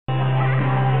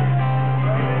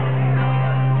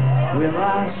Will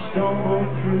I stumble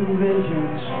through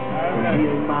visions,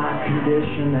 reveal my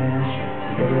condition as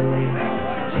barely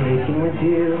taken with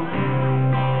you?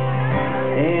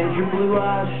 And your blue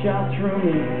eyes shot through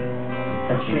me,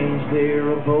 I changed there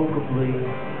irrevocably.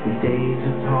 The days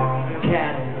of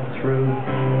tomcatting through.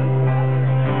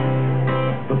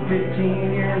 But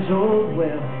 15 years old,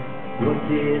 well, what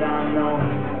did I know?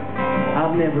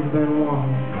 I've never been one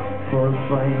for a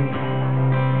fight,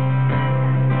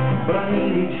 but I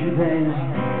needed you then,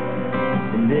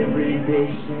 and every day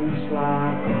seems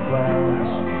like the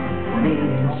flowers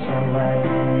needing sunlight.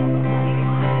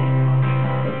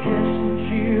 I guess that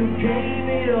you gave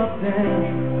it up then,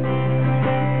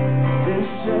 this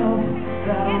self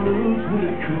that I lose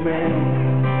with command.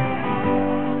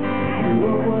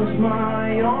 What was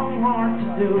my young heart to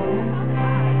do?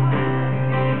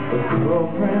 A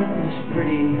girlfriend as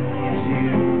pretty as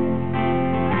you.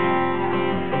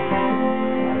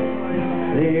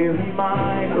 There in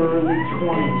my early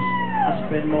 20s, I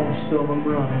spent most of them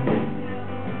running,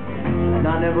 and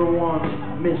I never once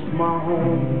missed my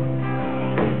home.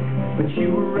 But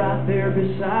you were right there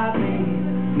beside me,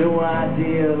 no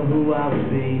idea who I would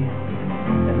be,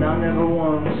 and I never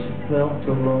once felt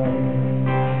alone.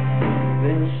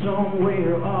 Then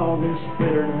somewhere all this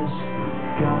bitterness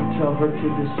got tougher to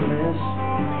dismiss,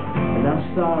 and I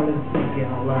started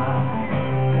thinking aloud,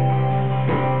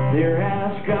 there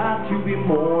has got to be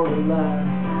more to life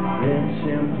than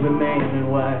simply man and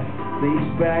wife.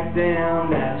 Please back down,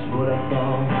 that's what I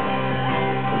thought.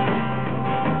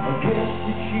 I guess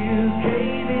that you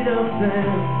gave it up then,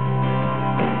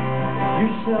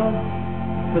 yourself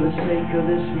for the sake of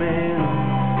this man.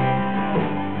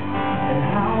 And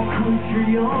how could your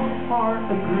young heart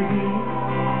agree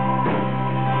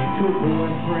to a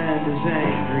boyfriend as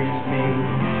angry as me?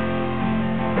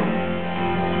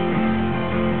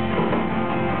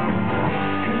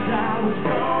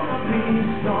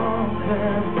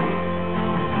 Something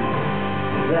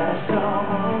that's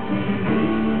all to be.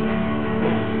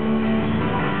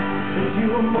 That you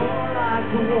are more like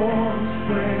the warm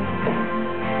spring,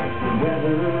 the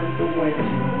weather, the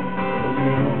winter of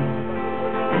me.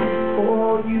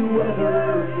 Oh, you weather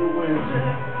the winter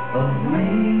of me.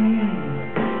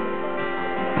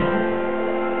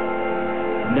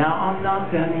 Now I'm not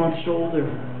that much older,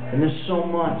 and there's so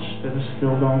much that I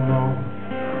still don't know.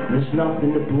 There's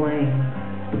nothing to blame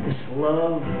but this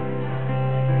love,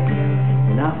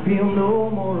 and I feel no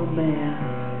more a man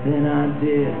than I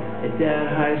did at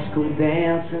that high school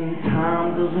dance, and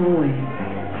time doesn't wait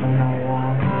for no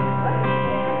one.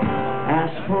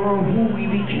 As for who we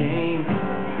became,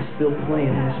 I still play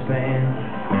in this band.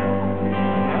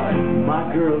 My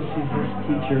girl, she's this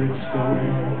teacher at school,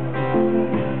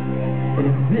 and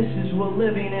if this is what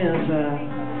living is, I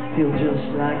feel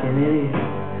just like an idiot,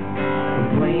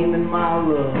 blaming my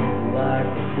love like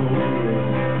a fool.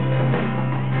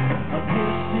 I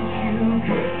guess that you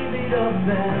gave it up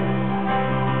then,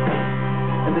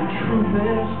 and the truth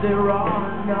is there are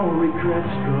no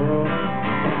regrets, girl.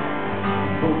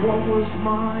 But what was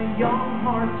my young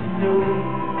heart to do?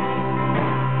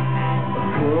 A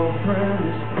girlfriend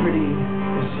as pretty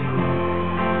as you.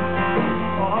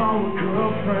 Oh, a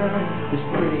girlfriend as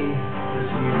pretty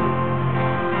as you.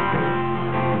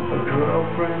 A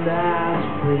girlfriend as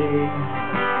pretty.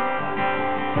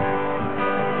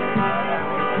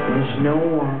 There's no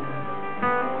one.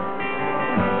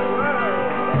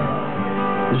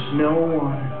 There's no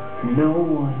one, no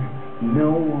one, no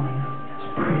one as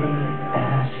pretty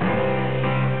as you.